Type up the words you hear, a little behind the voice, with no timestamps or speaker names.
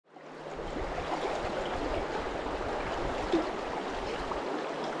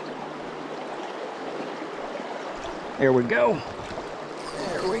There we go.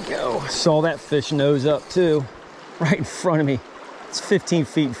 There we go. Saw that fish nose up too, right in front of me. It's 15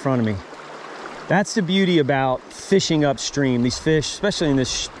 feet in front of me. That's the beauty about fishing upstream. These fish, especially in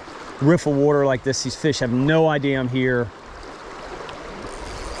this riffle water like this, these fish have no idea I'm here.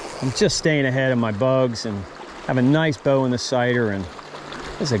 I'm just staying ahead of my bugs and have a nice bow in the sighter, and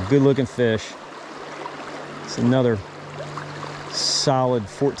this is a good looking fish. It's another solid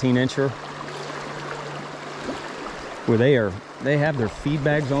 14-incher where they have their feed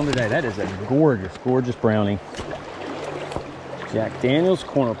bags on today. That is a gorgeous, gorgeous brownie. Jack Daniels,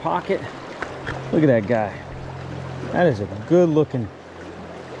 corner pocket. Look at that guy. That is a good looking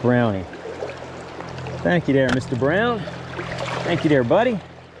brownie. Thank you there, Mr. Brown. Thank you there, buddy.